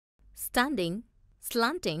standing,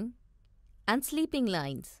 slanting, and sleeping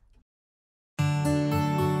lines.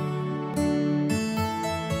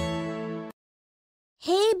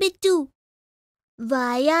 Hey Bittu,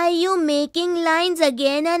 why are you making lines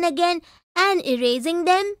again and again and erasing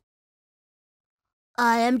them?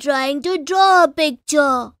 I am trying to draw a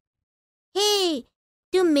picture. Hey,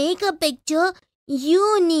 to make a picture,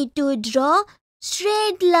 you need to draw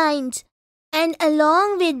straight lines. And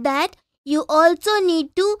along with that, you also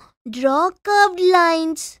need to draw curved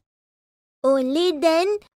lines. Only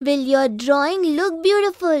then will your drawing look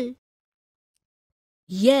beautiful.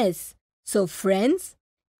 Yes, so friends,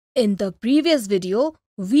 in the previous video,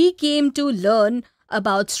 we came to learn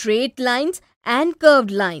about straight lines and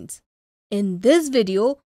curved lines. In this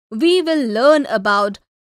video, we will learn about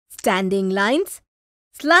standing lines,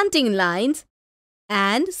 slanting lines,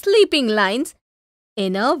 and sleeping lines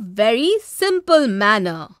in a very simple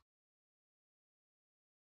manner.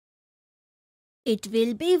 It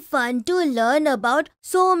will be fun to learn about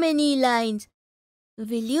so many lines.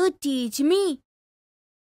 Will you teach me?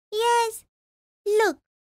 Yes. Look,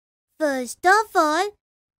 first of all,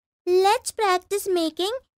 let's practice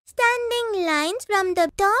making standing lines from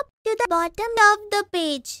the top to the bottom of the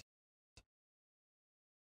page.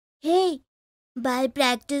 Hey, by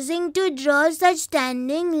practicing to draw such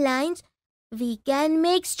standing lines, we can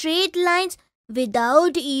make straight lines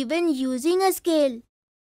without even using a scale.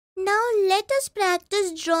 Now let us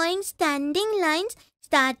practice drawing standing lines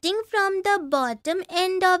starting from the bottom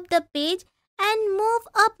end of the page and move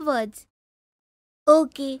upwards.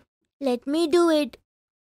 Okay, let me do it.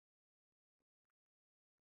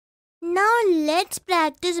 Now let's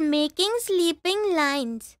practice making sleeping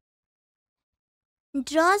lines.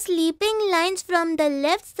 Draw sleeping lines from the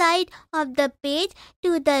left side of the page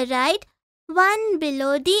to the right, one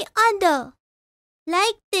below the other.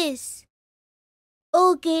 Like this.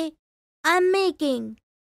 Okay, I'm making.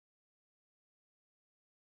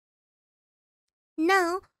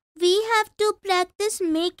 Now we have to practice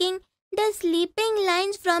making the sleeping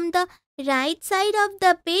lines from the right side of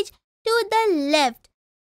the page to the left.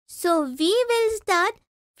 So we will start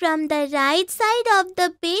from the right side of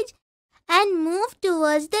the page and move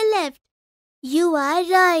towards the left. You are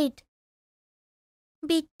right.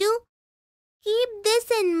 Bittu, keep this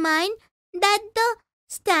in mind that the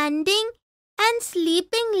standing and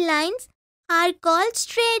sleeping lines are called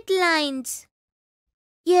straight lines.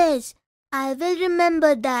 Yes, I will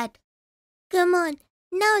remember that. Come on,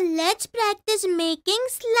 now let's practice making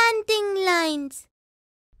slanting lines.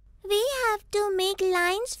 We have to make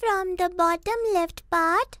lines from the bottom left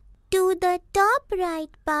part to the top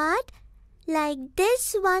right part like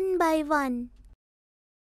this one by one.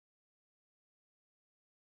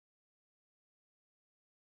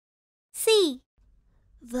 See?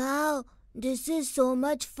 Wow, this is so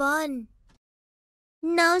much fun.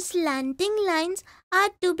 Now slanting lines are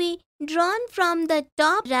to be drawn from the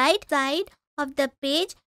top right side of the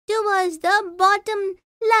page towards the bottom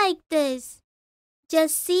like this.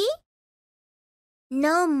 Just see?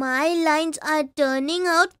 Now my lines are turning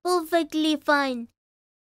out perfectly fine.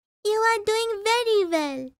 You are doing very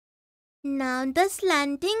well. Now the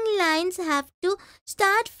slanting lines have to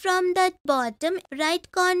start from the bottom right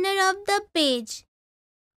corner of the page.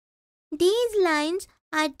 These lines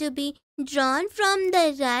are to be drawn from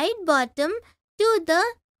the right bottom to the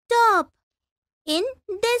top in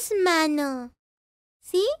this manner.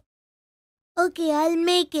 See? Okay, I'll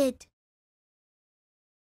make it.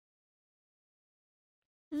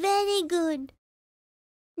 Very good.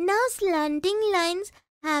 Now slanting lines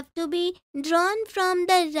have to be drawn from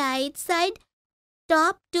the right side,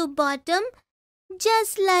 top to bottom,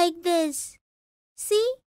 just like this.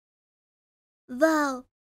 See? Wow,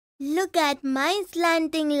 look at my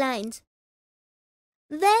slanting lines.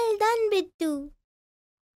 Well done, Bittu.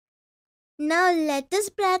 Now let us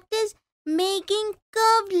practice making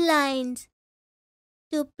curved lines.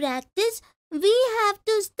 To practice, we have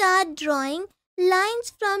to start drawing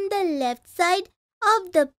lines from the left side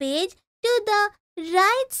of the page to the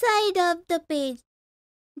right side of the page.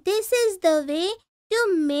 This is the way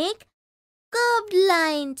to make curved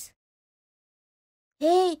lines.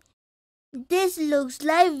 Hey, this looks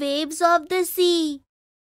like waves of the sea.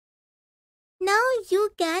 Now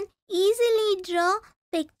you can easily draw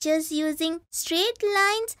pictures using straight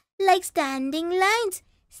lines like standing lines,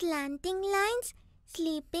 slanting lines,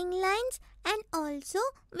 sleeping lines, and also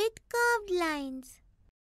with curved lines.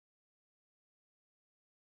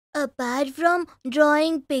 Apart from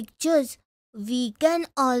drawing pictures, we can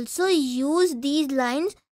also use these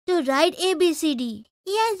lines to write ABCD.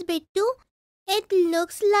 Yes, Bittu, it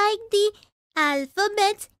looks like the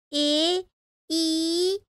alphabets A,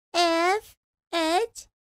 E, F,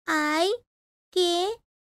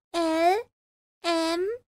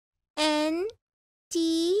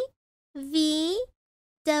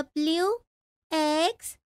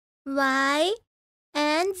 Y,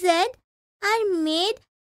 and Z are made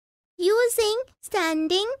using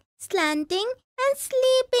standing, slanting, and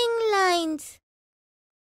sleeping lines.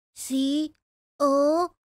 C,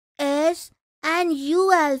 O, S, and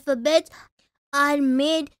U alphabets are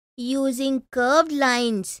made using curved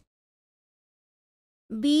lines.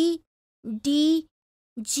 B, D,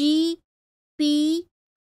 G, P,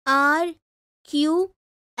 R, Q,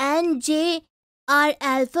 and J are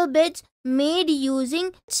alphabets made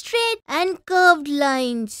using straight and curved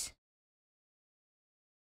lines.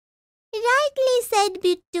 Rightly said,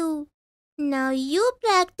 Bittu. Now you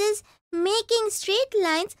practice making straight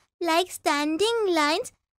lines like standing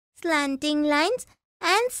lines, slanting lines,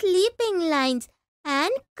 and sleeping lines,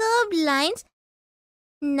 and curved lines.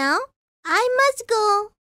 Now I must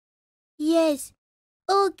go. Yes,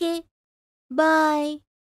 okay, bye.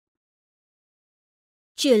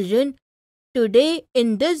 Children, today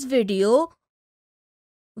in this video,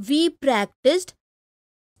 we practiced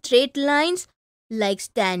straight lines like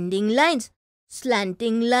standing lines,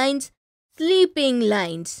 slanting lines, sleeping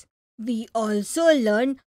lines. We also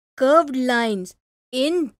learned curved lines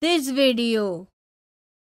in this video.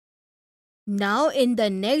 Now in the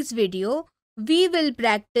next video, we will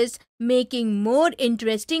practice making more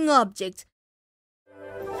interesting objects.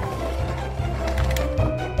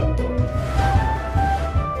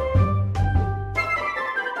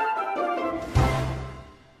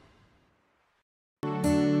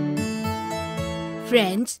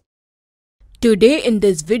 Friends, today in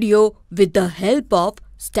this video, with the help of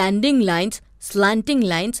standing lines, slanting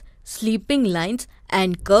lines, sleeping lines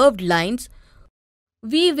and curved lines,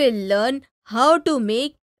 we will learn how to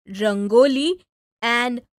make rangoli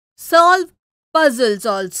and solve puzzles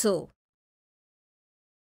also.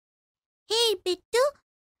 Hey Bittu,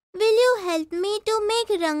 will you help me to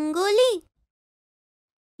make rangoli?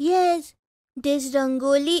 Yes, this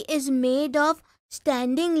rangoli is made of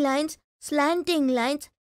standing lines, slanting lines,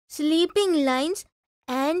 sleeping lines,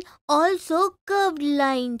 and also curved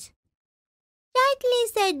lines. Rightly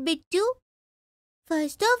said, Bittu.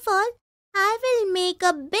 First of all, I will make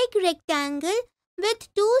a big rectangle with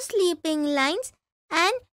 2 sleeping lines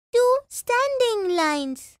and 2 standing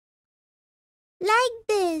lines. Like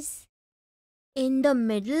this. In the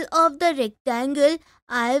middle of the rectangle,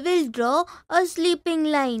 I will draw a sleeping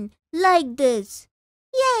line like this.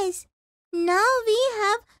 Yes, now we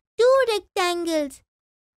have 2 rectangles.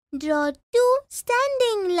 Draw 2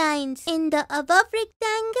 standing lines in the above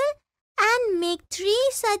rectangle and make 3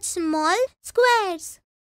 such small squares.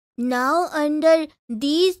 Now under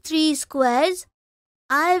these 3 squares,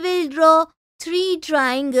 I will draw 3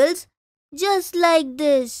 triangles just like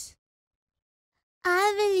this.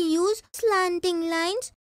 I will use slanting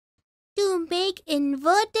lines to make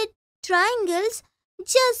inverted triangles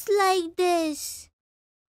just like this.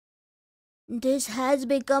 This has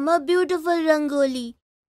become a beautiful rangoli.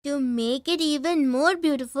 To make it even more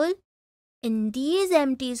beautiful, in these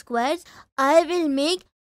empty squares, I will make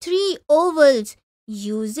 3 ovals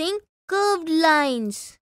using curved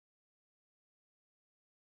lines.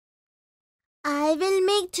 I will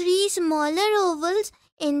make 3 smaller ovals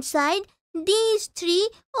inside these 3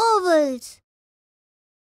 ovals.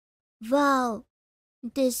 Wow,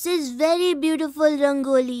 this is very beautiful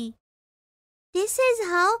rangoli. This is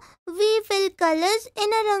how we fill colors in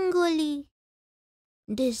a rangoli.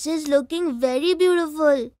 This is looking very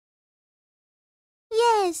beautiful.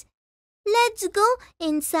 Yes, let's go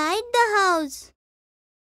inside the house.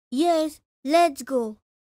 Yes, let's go.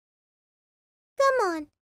 Come on,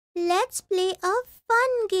 let's play a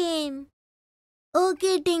fun game.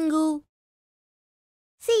 Okay, Tingu.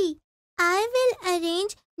 See, I will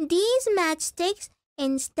arrange these matchsticks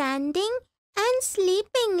in standing and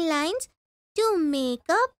sleeping lines to make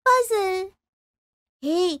a puzzle.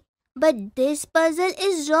 Hey, but this puzzle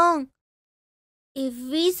is wrong. If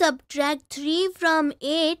we subtract 3 from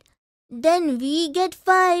 8, then we get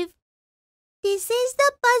 5. This is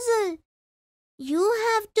the puzzle. You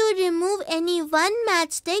have to remove any one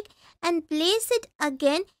matchstick and place it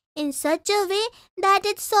again in such a way that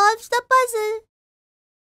it solves the puzzle.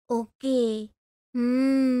 Okay.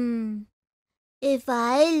 If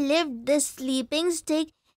I lift this sleeping stick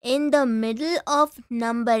in the middle of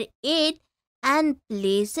number 8 and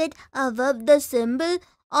place it above the symbol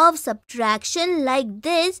of subtraction like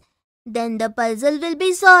this, then the puzzle will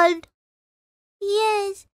be solved.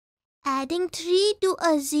 Yes, adding 3 to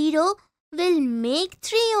a 0 will make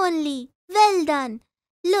 3 only. Well done.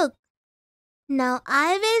 Look, now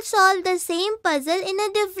I will solve the same puzzle in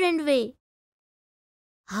a different way.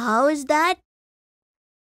 How is that?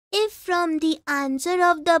 If from the answer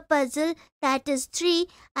of the puzzle, that is 3,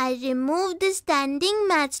 I remove the standing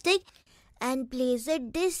matchstick and place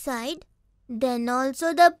it this side, then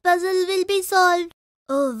also the puzzle will be solved.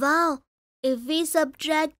 Oh wow! If we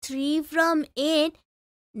subtract 3 from 8,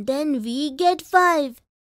 then we get 5.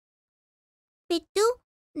 Pittu,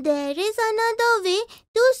 there is another way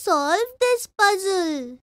to solve this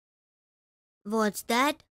puzzle. What's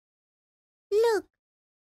that? Look,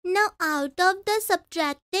 now out of the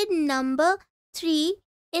subtracted number 3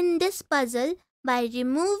 in this puzzle, by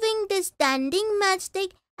removing the standing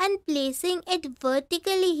matchstick and placing it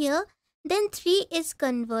vertically here, then 3 is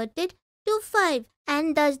converted to 5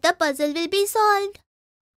 and thus the puzzle will be solved.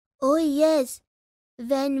 Oh yes,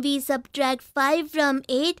 when we subtract 5 from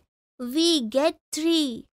 8, we get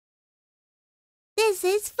 3. This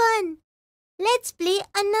is fun. Let's play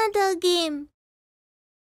another game.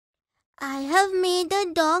 I have made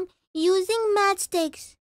a dog using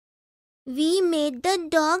matchsticks. We made the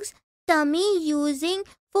dog's tummy using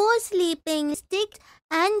 4 sleeping sticks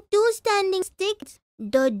and 2 standing sticks.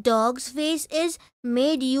 The dog's face is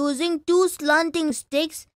made using 2 slanting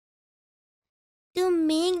sticks. To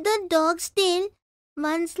make the dog's tail,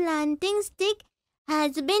 1 slanting stick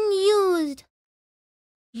has been used.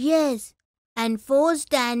 Yes, and 4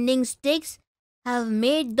 standing sticks have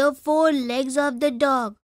made the 4 legs of the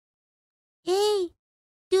dog. Hey,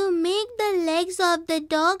 to make the legs of the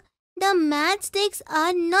dog, the matchsticks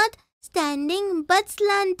are not standing but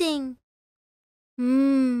slanting.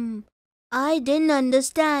 I didn't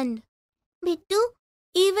understand. Bittu,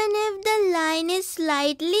 even if the line is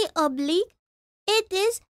slightly oblique, it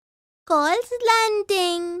is called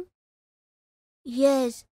slanting.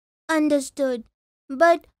 Yes, understood.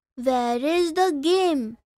 But where is the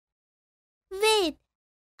game? Wait,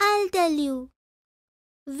 I'll tell you.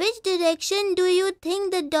 Which direction do you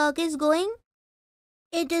think the dog is going?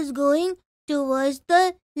 It is going towards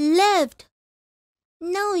the left.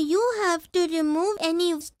 Now you have to remove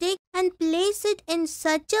any stick and place it in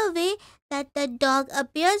such a way that the dog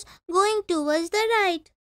appears going towards the right.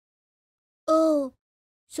 Oh,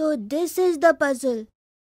 so this is the puzzle.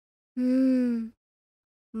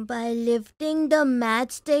 By lifting the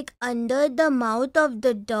matchstick under the mouth of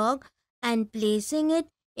the dog and placing it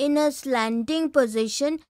in a slanting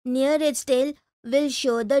position near its tail will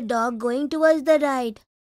show the dog going towards the right.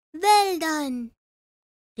 Well done.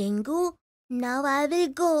 Ringu, now I will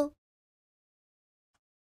go.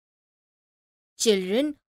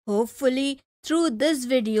 Children, hopefully through this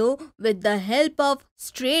video with the help of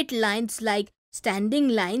straight lines like standing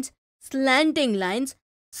lines, slanting lines,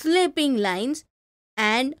 slipping lines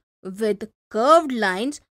and with curved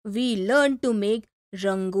lines, we learned to make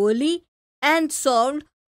rangoli and solved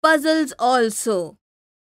puzzles also.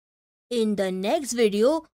 In the next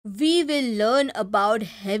video, we will learn about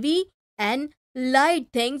heavy and light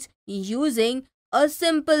things using a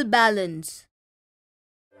simple balance.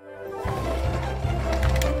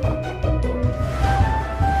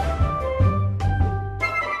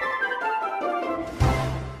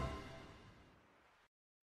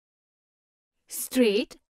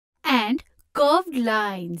 Straight and curved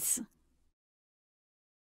lines.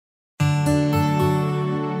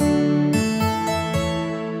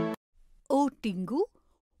 Oh, Tingu,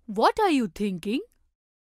 what are you thinking?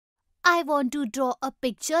 I want to draw a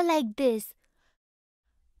picture like this.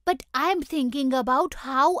 But I'm thinking about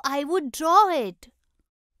how I would draw it.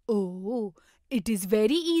 Oh, it is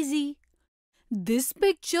very easy. This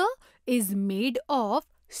picture is made of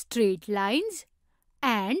straight lines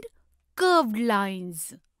and curved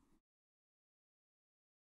lines.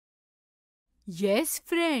 Yes,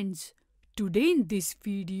 friends, today in this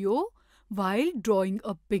video, while drawing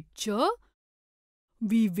a picture,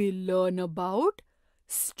 we will learn about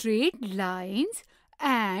straight lines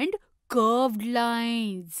and curved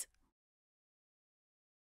lines.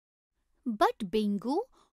 But Bingu,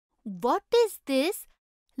 what is this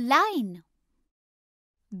line?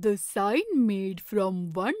 The sign made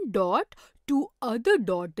from one dot to other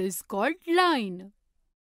dot is called line.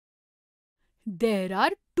 There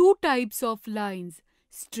are two types of lines,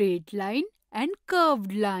 straight line and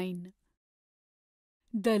curved line.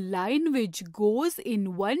 The line which goes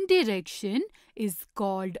in one direction is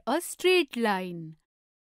called a straight line.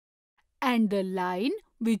 And the line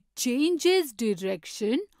which changes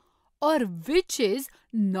direction or which is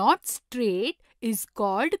not straight is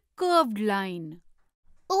called curved line.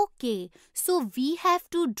 Okay, so we have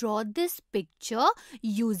to draw this picture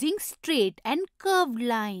using straight and curved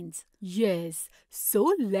lines. Yes,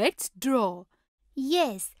 so let's draw.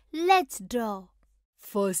 Yes, let's draw.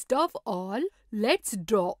 First of all, let's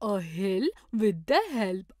draw a hill with the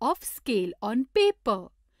help of scale on paper.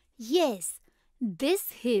 Yes,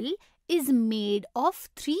 this hill is made of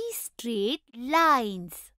 3 straight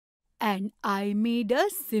lines. And I made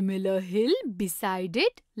a similar hill beside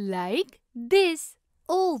it like this.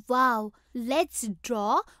 Oh wow, let's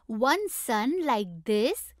draw one sun like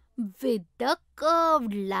this with the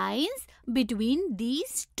curved lines between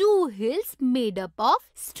these two hills made up of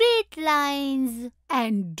straight lines.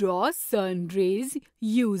 And draw sun rays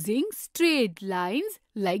using straight lines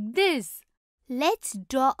like this. Let's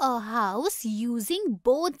draw a house using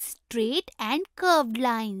both straight and curved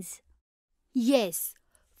lines. Yes,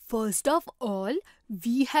 first of all,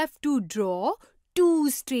 we have to draw 2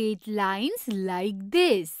 straight lines like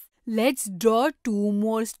this. Let's draw 2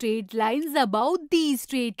 more straight lines above these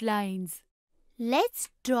straight lines. Let's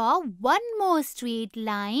draw one more straight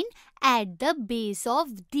line at the base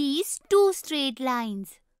of these 2 straight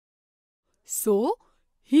lines. So,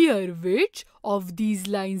 here which of these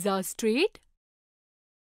lines are straight?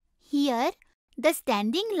 Here, the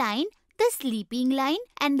standing line, the sleeping line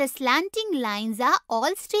and the slanting lines are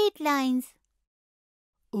all straight lines.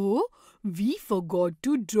 Oh, we forgot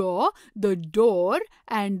to draw the door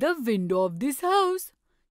and the window of this house.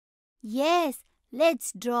 Yes,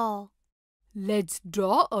 let's draw. Let's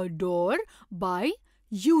draw a door by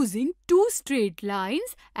using 2 straight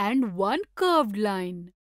lines and one curved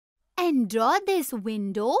line. And draw this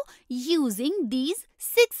window using these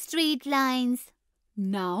 6 straight lines.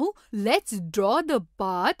 Now, let's draw the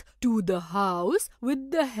path to the house with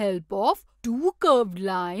the help of 2 curved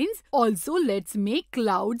lines. Also, let's make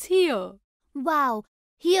clouds here. Wow,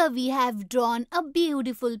 here we have drawn a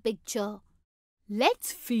beautiful picture.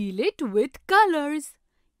 Let's fill it with colors.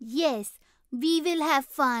 Yes, we will have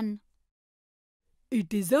fun.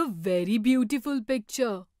 It is a very beautiful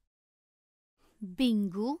picture.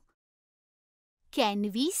 Bingu,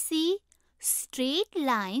 can we see straight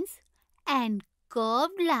lines and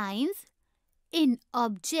curved lines in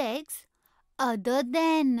objects other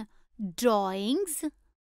than drawings?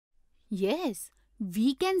 Yes,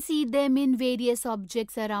 we can see them in various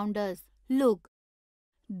objects around us. Look,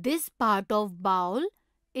 this part of bowl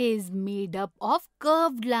is made up of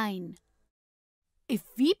curved line. If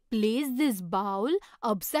we place this bowl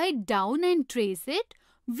upside down and trace it,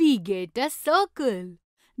 we get a circle.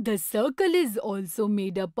 The circle is also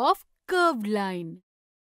made up of curved line.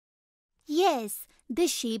 Yes, the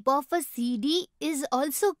shape of a CD is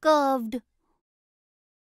also curved.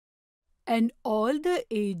 And all the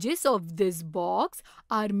edges of this box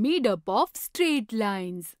are made up of straight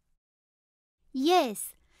lines.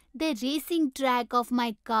 Yes, the racing track of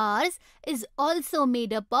my cars is also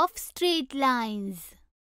made up of straight lines.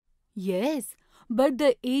 Yes, but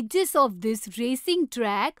the edges of this racing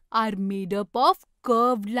track are made up of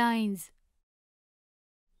curved lines.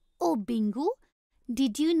 Oh, Bingu,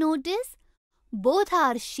 did you notice? Both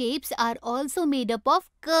our shapes are also made up of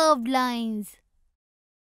curved lines.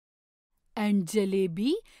 And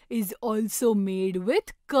jalebi is also made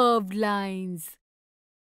with curved lines.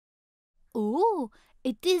 Oh,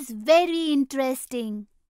 it is very interesting.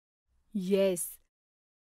 Yes.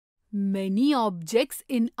 Many objects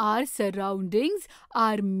in our surroundings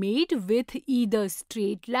are made with either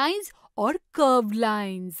straight lines or curved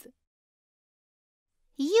lines.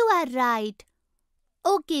 You are right.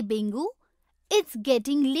 Okay, Bingu, it's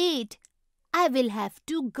getting late. I will have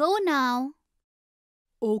to go now.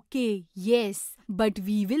 Okay, yes, but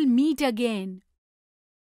we will meet again.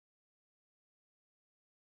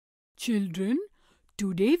 Children,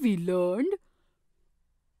 today we learned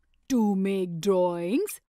to make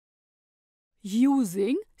drawings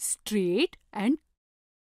using straight and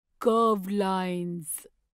curved lines.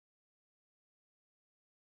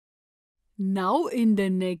 Now in the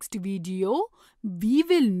next video, we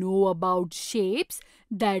will know about shapes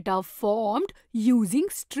that are formed using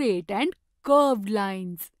straight and curved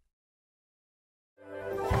lines.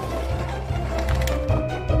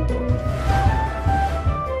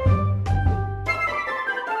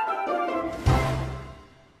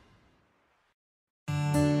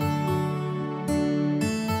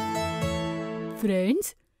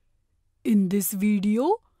 Friends, in this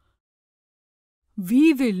video,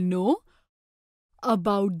 we will know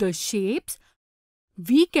about the shapes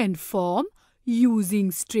we can form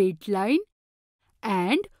using straight line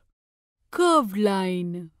and curved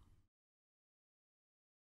line.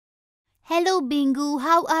 Hello Bingu,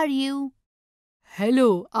 how are you?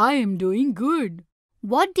 Hello, I am doing good.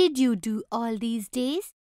 What did you do all these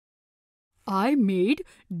days? I made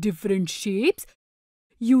different shapes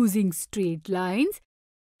using straight lines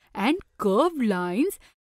and curved lines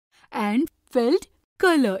and filled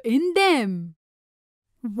color in them.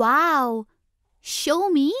 Wow! Show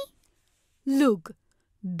me. Look,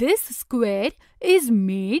 This square is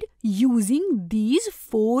made using these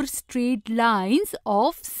 4 straight lines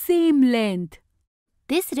of same length.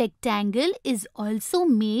 This rectangle is also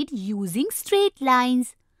made using straight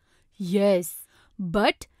lines. Yes,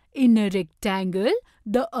 but in a rectangle,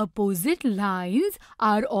 the opposite lines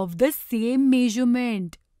are of the same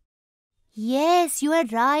measurement. Yes, you are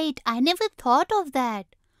right. I never thought of that.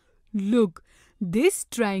 Look, this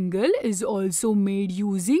triangle is also made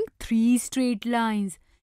using 3 straight lines.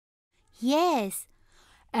 Yes.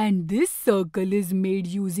 And this circle is made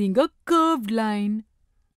using a curved line.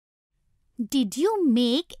 Did you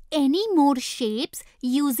make any more shapes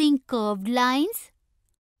using curved lines?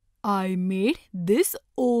 I made this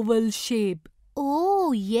oval shape.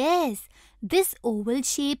 Oh, yes. This oval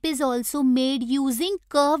shape is also made using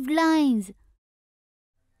curved lines.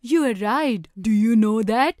 You are right. Do you know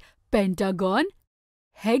that pentagon,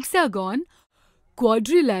 hexagon,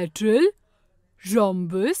 quadrilateral,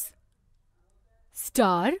 rhombus,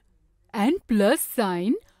 star and plus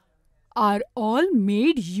sign are all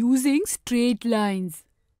made using straight lines?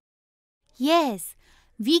 Yes,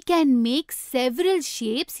 we can make several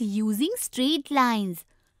shapes using straight lines.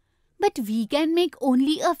 But we can make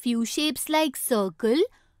only a few shapes like circle,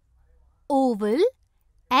 oval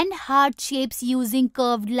and heart shapes using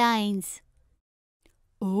curved lines.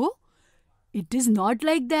 Oh, it is not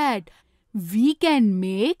like that. We can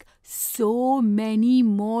make so many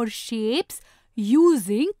more shapes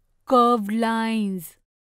using curved lines.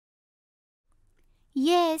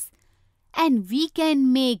 Yes, and we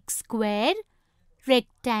can make square,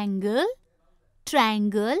 rectangle,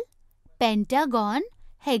 triangle, pentagon,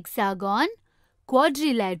 hexagon,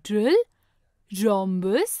 Quadrilateral,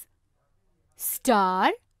 rhombus,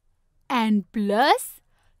 star and plus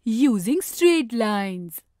using straight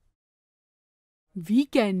lines. We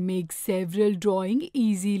can make several drawings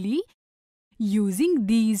easily using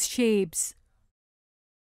these shapes.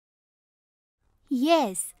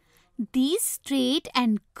 Yes, these straight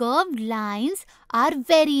and curved lines are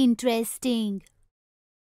very interesting.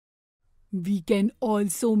 We can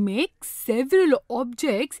also make several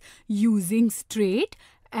objects using straight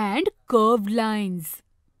and curved lines.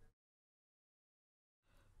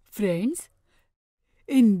 Friends,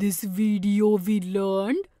 in this video we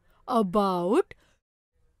learned about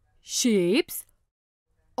shapes,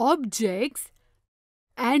 objects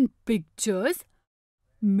and pictures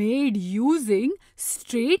made using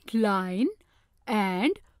straight line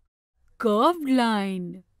and curved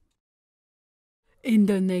line. In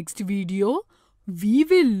the next video, we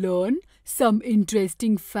will learn some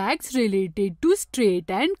interesting facts related to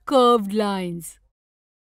straight and curved lines.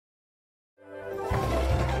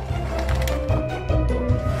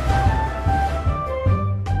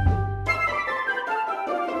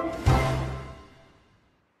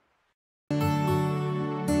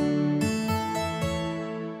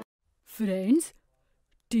 Friends,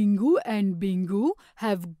 Tingu and Bingu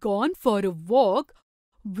have gone for a walk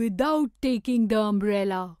without taking the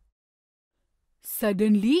umbrella.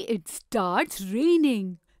 Suddenly it starts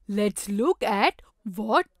raining. Let's look at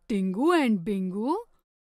what Tingu and Bingu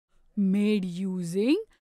made using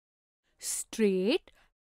straight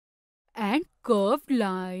and curved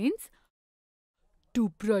lines to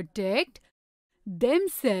protect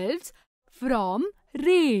themselves from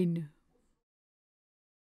rain.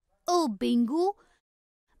 Oh, Bingu,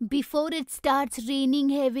 before it starts raining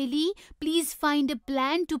heavily, please find a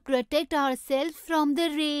plan to protect ourselves from the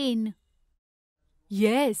rain.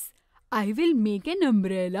 Yes, I will make an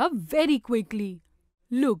umbrella very quickly.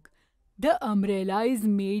 Look, the umbrella is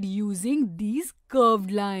made using these curved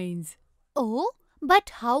lines. Oh, but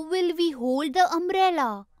how will we hold the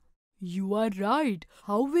umbrella? You are right.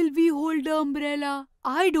 How will we hold the umbrella?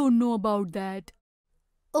 I don't know about that.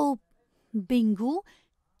 Oh, Bingu,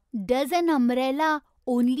 does an umbrella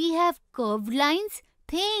only have curved lines?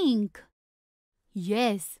 Think.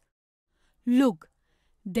 Yes. Look,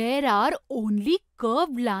 there are only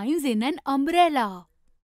curved lines in an umbrella.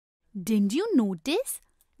 Didn't you notice?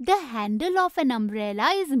 The handle of an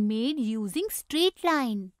umbrella is made using straight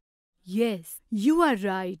line. Yes, you are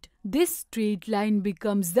right. This straight line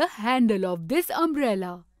becomes the handle of this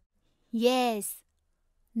umbrella. Yes,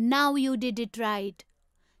 now you did it right.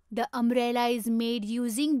 The umbrella is made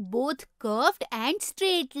using both curved and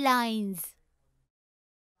straight lines.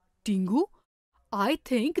 Tingu, I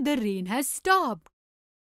think the rain has stopped.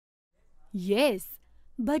 Yes,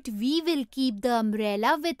 but we will keep the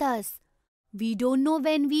umbrella with us. We don't know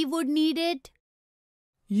when we would need it.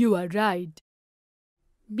 You are right.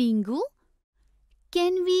 Bingu,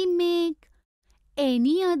 can we make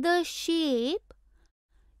any other shape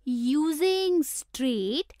using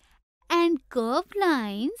straight And curved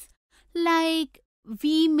lines, like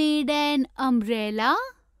we made an umbrella?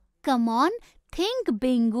 Come on, think,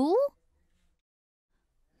 Bingu.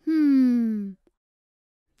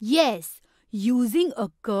 Yes, using a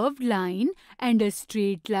curved line and a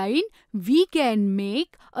straight line, we can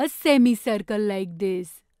make a semicircle like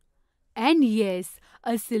this. And yes,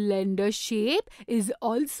 a cylinder shape is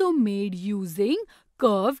also made using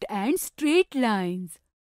curved and straight lines.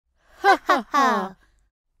 Ha ha ha!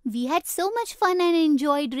 We had so much fun and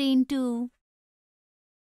enjoyed rain too.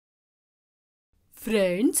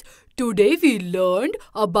 Friends, today we learned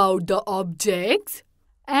about the objects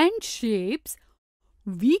and shapes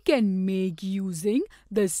we can make using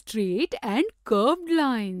the straight and curved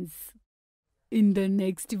lines. In the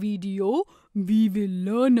next video, we will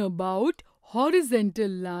learn about horizontal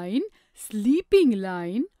line, sleeping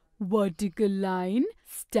line, vertical line,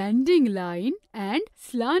 standing line and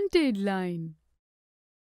slanted line.